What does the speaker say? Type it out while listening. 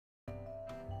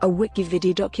a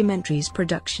WikiVidi documentaries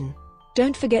production.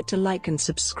 Don't forget to like and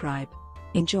subscribe.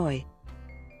 Enjoy.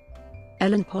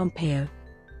 Ellen Pompeo.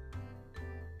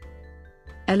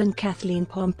 Kathleen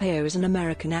Pompeo is an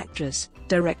American actress,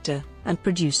 director, and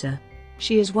producer.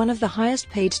 She is one of the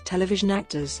highest-paid television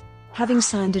actors, having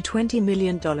signed a $20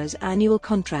 million annual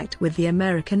contract with the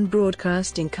American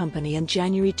Broadcasting Company in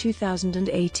January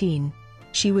 2018.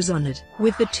 She was honored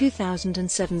with the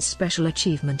 2007 Special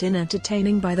Achievement in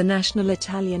Entertaining by the National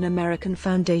Italian-American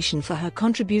Foundation for her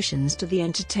contributions to the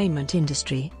entertainment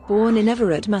industry. Born in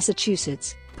Everett,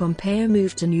 Massachusetts, Pompeo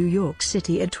moved to New York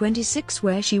City at 26,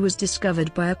 where she was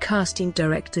discovered by a casting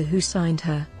director who signed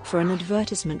her for an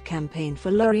advertisement campaign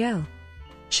for L'Oreal.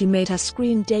 She made her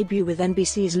screen debut with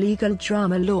NBC's legal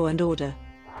drama Law and Order,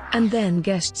 and then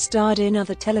guest starred in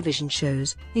other television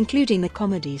shows, including the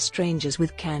comedy Strangers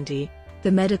with Candy,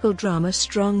 the medical drama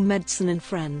Strong Medicine and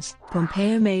Friends.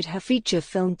 Pompeo made her feature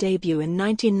film debut in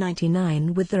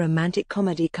 1999 with the romantic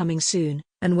comedy Coming Soon,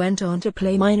 and went on to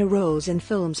play minor roles in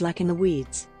films like In the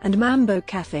Weeds and Mambo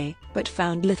Café, but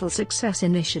found little success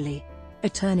initially. A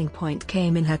turning point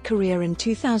came in her career in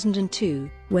 2002,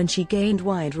 when she gained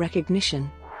wide recognition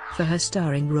for her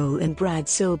starring role in Brad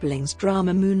Silberling's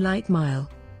drama Moonlight Mile.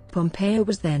 Pompeo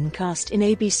was then cast in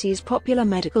ABC's popular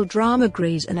medical drama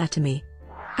Grey's Anatomy,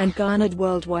 and garnered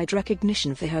worldwide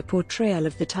recognition for her portrayal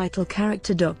of the title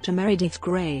character Dr. Meredith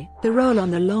Grey. The role on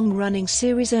the long-running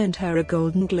series earned her a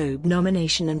Golden Globe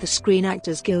nomination and the Screen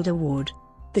Actors Guild Award.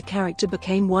 The character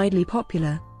became widely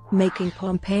popular, making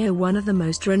Pompeo one of the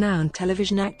most renowned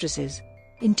television actresses.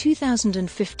 In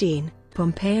 2015,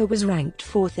 Pompeo was ranked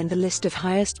 4th in the list of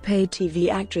highest-paid TV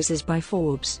actresses by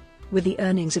Forbes, with the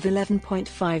earnings of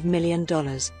 $11.5 million,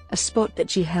 a spot that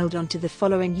she held on to the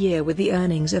following year with the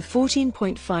earnings of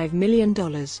 $14.5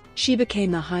 million. She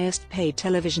became the highest-paid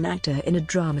television actor in a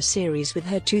drama series with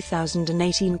her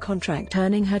 2018 contract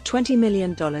earning her $20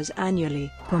 million annually.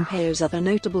 Pompeo's other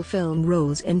notable film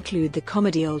roles include the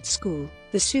comedy Old School,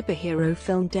 the superhero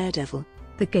film Daredevil,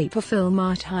 the caper film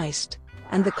Art Heist,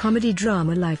 and the comedy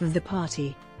drama Life of the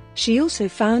Party. She also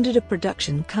founded a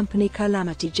production company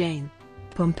Calamity Jane.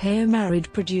 Pompeo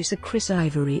married producer Chris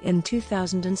Ivory in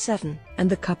 2007, and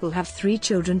the couple have 3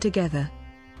 children together.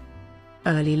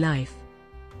 Early life.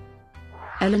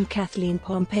 Ellen Kathleen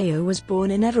Pompeo was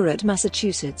born in Everett,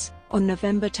 Massachusetts, on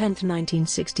November 10,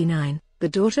 1969, the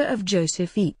daughter of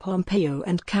Joseph E. Pompeo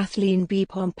and Kathleen B.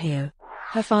 Pompeo.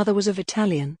 Her father was of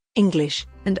Italian, English,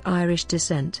 and Irish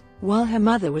descent, while her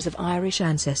mother was of Irish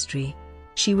ancestry.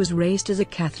 She was raised as a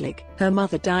Catholic. Her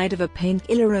mother died of a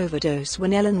painkiller overdose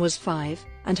when Ellen was 5,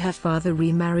 and her father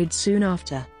remarried soon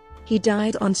after. He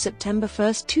died on September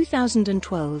 1,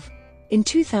 2012. In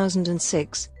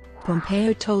 2006,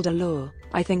 Pompeo told Allure,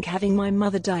 "I think having my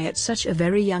mother die at such a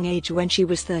very young age when she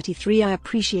was 33, I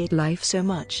appreciate life so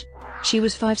much." She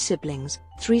was 5 siblings,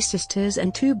 3 sisters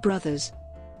and 2 brothers.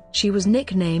 She was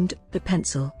nicknamed the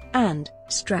Pencil and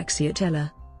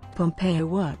Stracciatella. Pompeo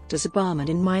worked as a barman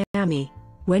in Miami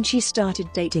when she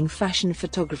started dating fashion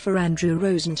photographer Andrew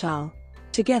Rosenthal.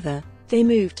 Together, they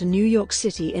moved to New York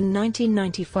City in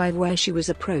 1995, where she was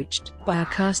approached by a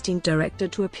casting director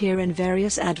to appear in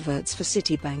various adverts for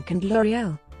Citibank and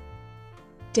L'Oreal.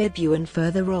 Debut and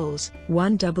further roles: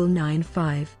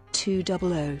 1995,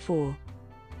 2004.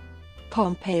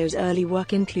 Pompeo's early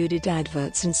work included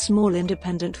adverts and small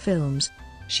independent films.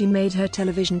 She made her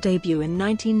television debut in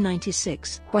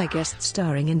 1996 by guest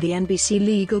starring in the NBC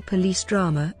legal police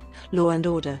drama, Law and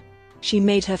Order. She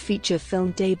made her feature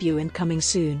film debut in Coming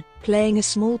Soon, playing a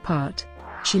small part.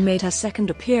 She made her second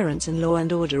appearance in Law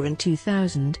and Order in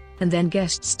 2000, and then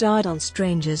guest starred on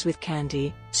Strangers with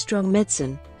Candy, Strong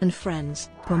Medicine, and Friends.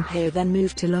 Pompeo then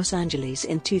moved to Los Angeles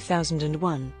in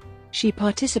 2001. She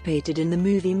participated in the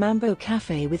movie Mambo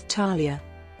Café with Talia.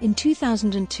 In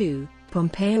 2002,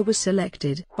 Pompeo was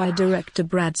selected by director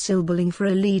Brad Silberling for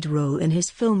a lead role in his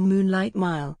film Moonlight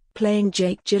Mile, playing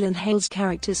Jake Gyllenhaal's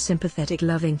character's sympathetic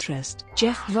love interest.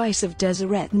 Jeff Weiss of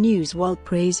Deseret News, while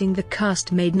praising the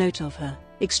cast, made note of her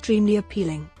extremely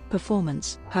appealing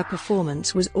performance. Her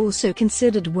performance was also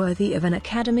considered worthy of an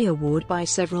Academy Award by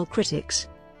several critics.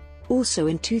 Also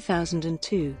in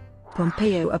 2002,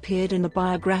 Pompeo appeared in the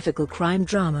biographical crime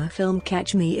drama film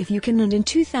Catch Me If You Can, and in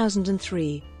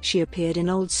 2003, she appeared in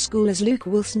Old School as Luke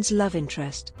Wilson's love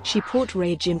interest. She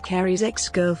portrayed Jim Carrey's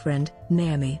ex-girlfriend,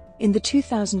 Naomi, in the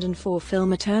 2004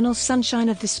 film Eternal Sunshine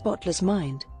of the Spotless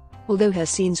Mind. Although her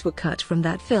scenes were cut from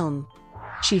that film,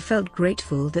 she felt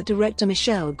grateful that director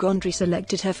Michel Gondry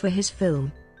selected her for his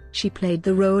film. She played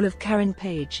the role of Karen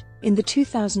Page in the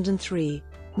 2003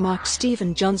 Mark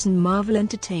Steven Johnson Marvel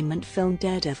Entertainment film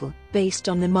Daredevil, based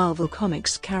on the Marvel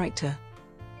Comics character.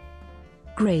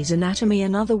 Grey's Anatomy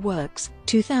and Other Works,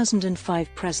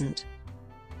 2005-present.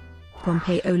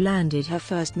 Pompeo landed her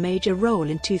first major role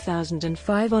in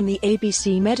 2005 on the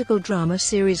ABC medical drama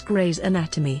series Grey's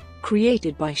Anatomy,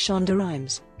 created by Shonda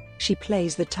Rhimes. She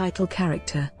plays the title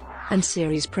character and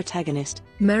series protagonist,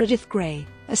 Meredith Grey,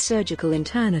 a surgical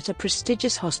intern at a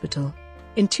prestigious hospital.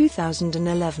 In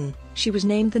 2011, she was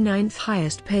named the 9th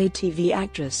highest-paid TV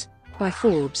actress by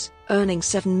Forbes, earning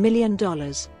 $7 million.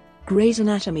 Grey's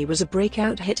Anatomy was a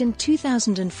breakout hit in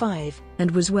 2005,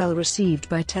 and was well received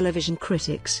by television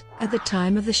critics. At the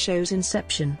time of the show's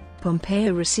inception,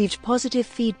 Pompeo received positive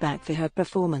feedback for her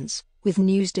performance, with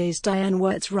Newsday's Diane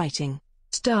Wirtz writing,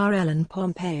 "Star Ellen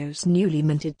Pompeo's newly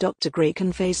minted Dr. Grey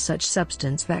conveys such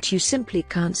substance that you simply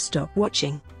can't stop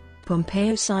watching."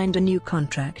 Pompeo signed a new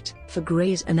contract for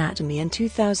Grey's Anatomy in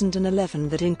 2011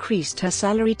 that increased her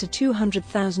salary to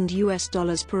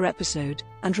 $200,000 per episode,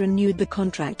 and renewed the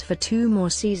contract for 2 more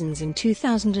seasons in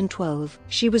 2012.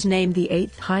 She was named the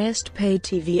 8th highest-paid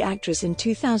TV actress in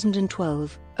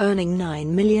 2012, earning $9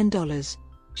 million.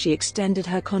 She extended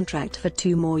her contract for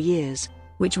 2 more years,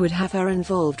 which would have her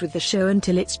involved with the show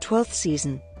until its 12th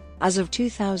season. As of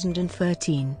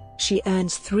 2013, she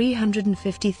earns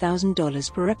 $350,000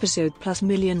 per episode plus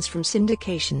millions from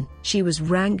syndication. She was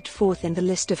ranked 4th in the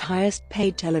list of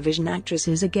highest-paid television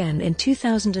actresses again in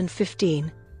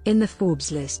 2015, in the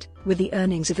Forbes list, with the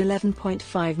earnings of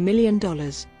 $11.5 million.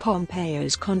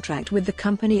 Pompeo's contract with the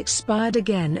company expired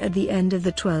again at the end of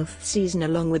the 12th season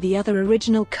along with the other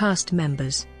original cast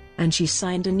members, and she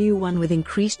signed a new one with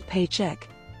increased paycheck.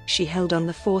 She held on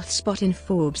the 4th spot in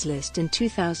Forbes' list in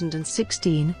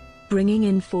 2016, bringing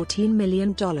in $14 million,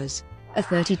 a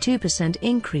 32%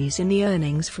 increase in the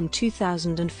earnings from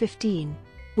 2015.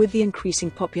 With the increasing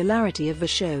popularity of the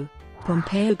show,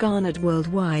 Pompeo garnered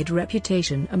worldwide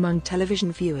reputation among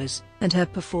television viewers, and her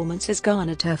performance has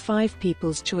garnered her 5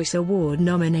 People's Choice Award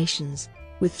nominations,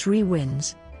 with 3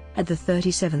 wins. At the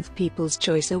 37th People's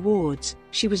Choice Awards,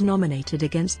 she was nominated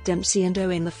against Dempsey and O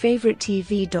in the Favorite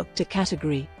TV Doctor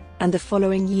category, and the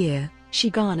following year, she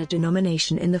garnered a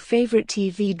nomination in the Favorite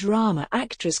TV Drama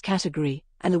Actress category,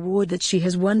 an award that she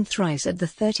has won thrice at the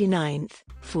 39th,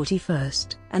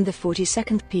 41st, and the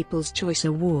 42nd People's Choice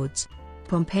Awards.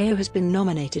 Pompeo has been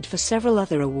nominated for several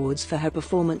other awards for her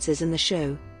performances in the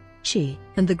show. She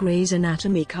and the Grey's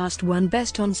Anatomy cast won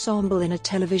Best Ensemble in a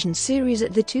Television Series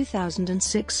at the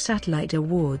 2006 Satellite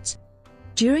Awards.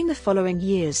 During the following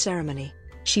year's ceremony,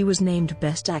 she was named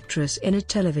Best Actress in a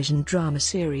Television Drama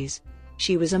Series.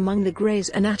 She was among the Grey's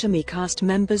Anatomy cast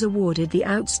members awarded the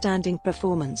Outstanding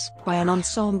Performance by an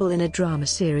Ensemble in a Drama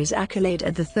Series accolade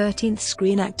at the 13th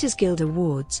Screen Actors Guild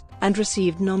Awards, and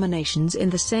received nominations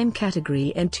in the same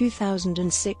category in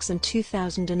 2006 and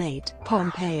 2008.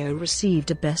 Pompeo received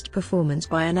a Best Performance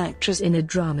by an Actress in a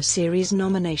Drama Series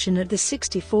nomination at the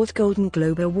 64th Golden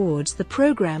Globe Awards. The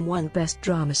program won Best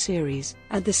Drama Series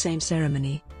at the same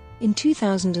ceremony. In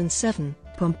 2007,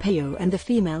 Pompeo and the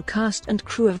female cast and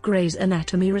crew of Grey's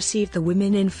Anatomy received the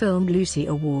Women in Film Lucy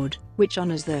Award, which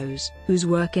honors those whose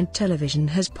work in television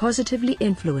has positively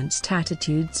influenced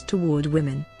attitudes toward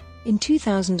women. In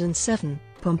 2007,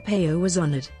 Pompeo was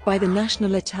honored by the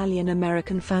National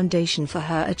Italian-American Foundation for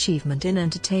her achievement in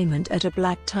entertainment at a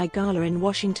black tie gala in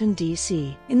Washington,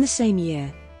 D.C. In the same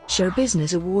year, Show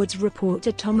Business Awards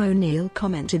reporter Tom O'Neill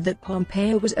commented that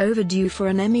Pompeo was overdue for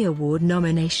an Emmy Award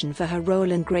nomination for her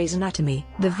role in Grey's Anatomy.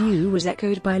 The view was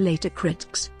echoed by later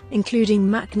critics, including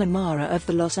McNamara of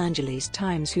the Los Angeles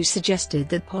Times, who suggested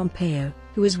that Pompeo,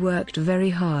 who has worked very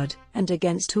hard, and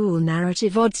against all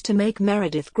narrative odds to make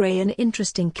Meredith Grey an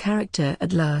interesting character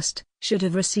at last, should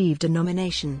have received a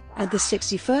nomination at the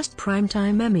 61st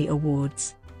Primetime Emmy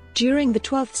Awards. During the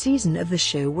 12th season of the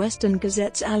show, Western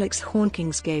Gazette's Alex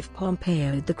Hawkins gave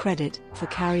Pompeo the credit for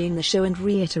carrying the show and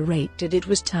reiterated it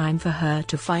was time for her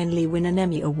to finally win an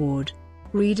Emmy Award.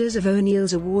 Readers of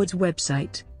O'Neill's awards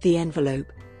website, The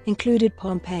Envelope, included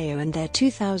Pompeo and their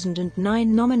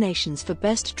 2009 nominations for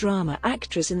Best Drama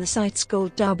Actress in the site's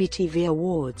Gold Derby TV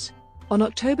Awards. On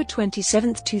October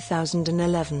 27,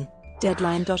 2011,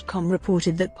 Deadline.com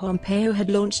reported that Pompeo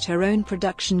had launched her own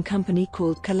production company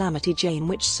called Calamity Jane,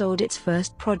 which sold its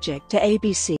first project to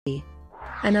ABC,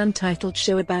 an untitled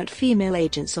show about female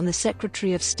agents on the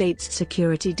Secretary of State's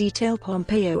security detail.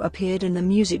 Pompeo appeared in the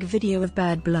music video of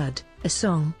Bad Blood, a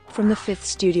song from the 5th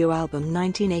studio album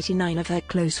 1989 of her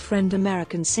close friend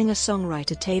American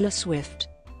singer-songwriter Taylor Swift.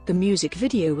 The music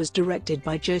video was directed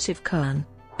by Joseph Kahn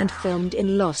and filmed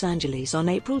in Los Angeles on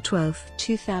April 12,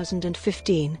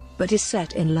 2015, but is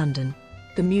set in London.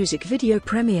 The music video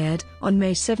premiered on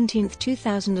May 17,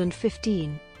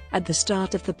 2015, at the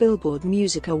start of the Billboard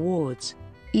Music Awards.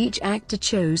 Each actor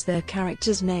chose their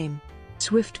character's name.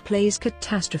 Swift plays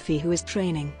Catastrophe, who is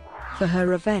training for her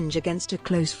revenge against a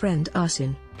close friend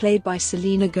Arsene, played by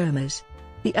Selena Gomez.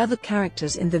 The other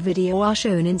characters in the video are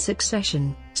shown in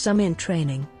succession, some in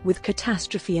training, with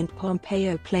Catastrophe, and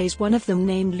Pompeo plays one of them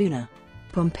named Luna.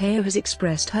 Pompeo has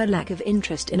expressed her lack of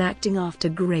interest in acting after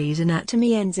Grey's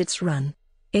Anatomy ends its run.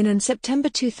 In an September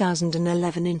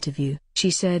 2011 interview,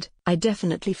 she said, "I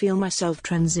definitely feel myself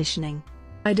transitioning.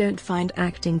 I don't find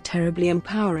acting terribly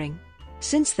empowering."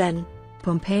 Since then,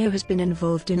 Pompeo has been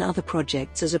involved in other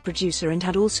projects as a producer and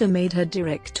had also made her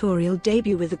directorial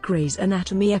debut with a Grey's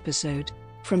Anatomy episode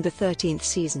from the 13th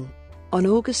season. On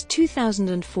August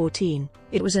 2014,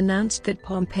 it was announced that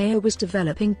Pompeo was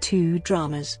developing 2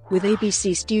 dramas with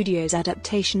ABC Studios'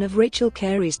 adaptation of Rachel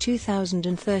Carey's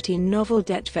 2013 novel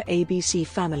Debt for ABC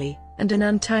Family, and an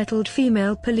untitled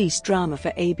female police drama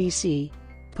for ABC.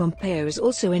 Pompeo is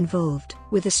also involved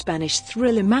with the Spanish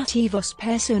thriller Motivos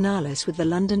Personales with the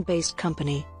London-based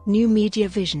company, New Media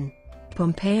Vision.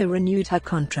 Pompeo renewed her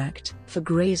contract for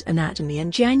Grey's Anatomy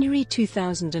in January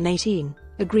 2018,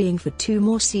 agreeing for 2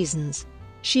 more seasons.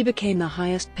 She became the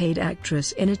highest-paid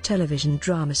actress in a television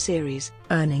drama series,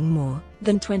 earning more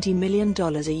than $20 million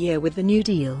a year with the new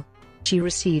deal. She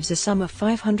receives a sum of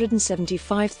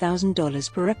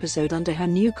 $575,000 per episode under her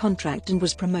new contract and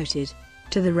was promoted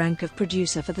to the rank of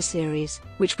producer for the series,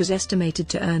 which was estimated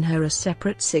to earn her a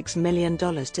separate $6 million to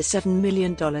 $7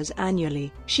 million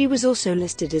annually. She was also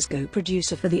listed as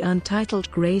co-producer for the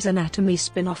untitled Grey's Anatomy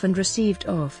spin-off and received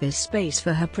office space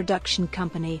for her production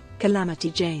company,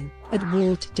 Calamity Jane, at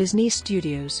Walt Disney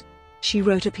Studios. She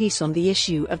wrote a piece on the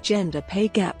issue of gender pay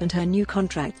gap and her new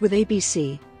contract with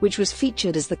ABC, which was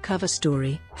featured as the cover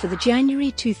story for the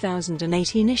January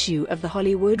 2018 issue of The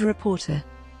Hollywood Reporter.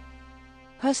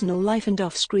 Personal life and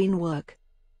off-screen work.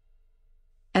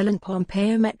 Ellen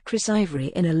Pompeo met Chris Ivory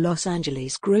in a Los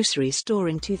Angeles grocery store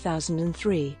in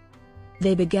 2003.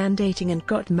 They began dating and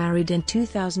got married in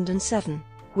 2007,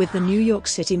 with the New York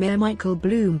City Mayor Michael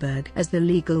Bloomberg as the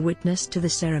legal witness to the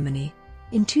ceremony.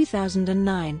 In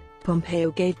 2009, Pompeo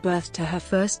gave birth to her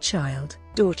first child,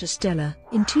 daughter Stella.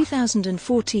 In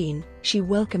 2014, she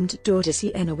welcomed daughter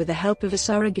Sienna with the help of a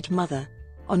surrogate mother.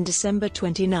 On December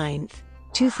 29,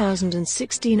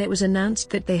 2016, it was announced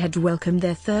that they had welcomed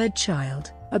their third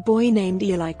child, a boy named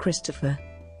Eli Christopher.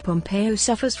 Pompeo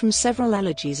suffers from several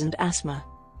allergies and asthma.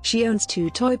 She owns 2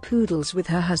 toy poodles with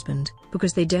her husband,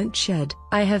 because they don't shed.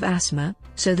 "I have asthma,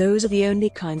 so those are the only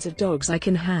kinds of dogs I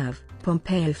can have."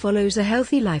 Pompeo follows a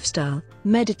healthy lifestyle,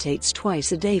 meditates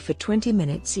twice a day for 20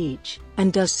 minutes each,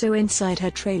 and does so inside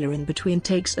her trailer in between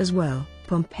takes as well.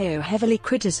 Pompeo heavily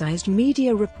criticized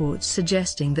media reports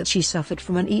suggesting that she suffered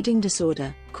from an eating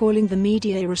disorder, calling the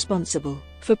media irresponsible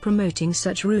for promoting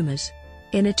such rumors.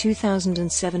 In a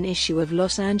 2007 issue of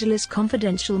Los Angeles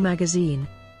Confidential magazine,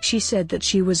 she said that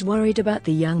she was worried about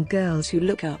the young girls who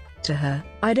look up to her.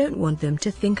 "I don't want them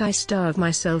to think I starve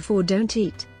myself or don't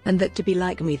eat, and that to be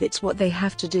like me that's what they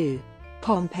have to do."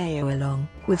 Pompeo, along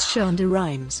with Shonda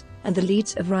Rhimes and the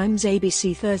leads of Rhimes'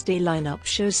 ABC Thursday lineup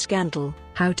shows Scandal,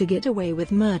 How to Get Away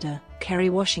with Murder,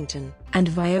 Kerry Washington, and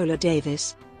Viola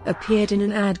Davis, appeared in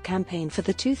an ad campaign for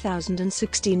the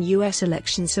 2016 U.S.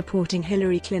 election supporting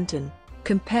Hillary Clinton,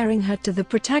 comparing her to the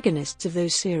protagonists of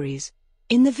those series.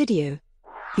 In the video,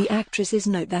 the actresses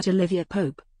note that Olivia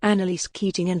Pope, Annalise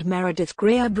Keating and Meredith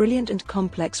Grey are brilliant and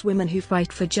complex women who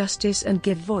fight for justice and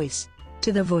give voice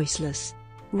to the voiceless.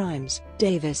 Rhimes,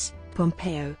 Davis,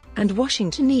 Pompeo, and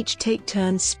Washington each take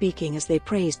turns speaking as they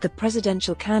praise the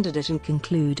presidential candidate and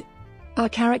conclude, "Our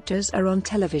characters are on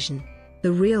television.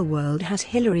 The real world has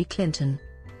Hillary Clinton."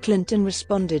 Clinton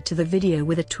responded to the video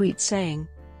with a tweet saying,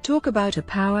 "Talk about a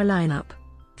power lineup.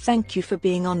 Thank you for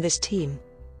being on this team."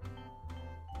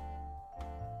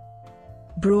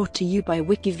 Brought to you by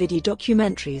WikiVidi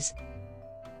Documentaries.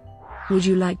 Would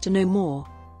you like to know more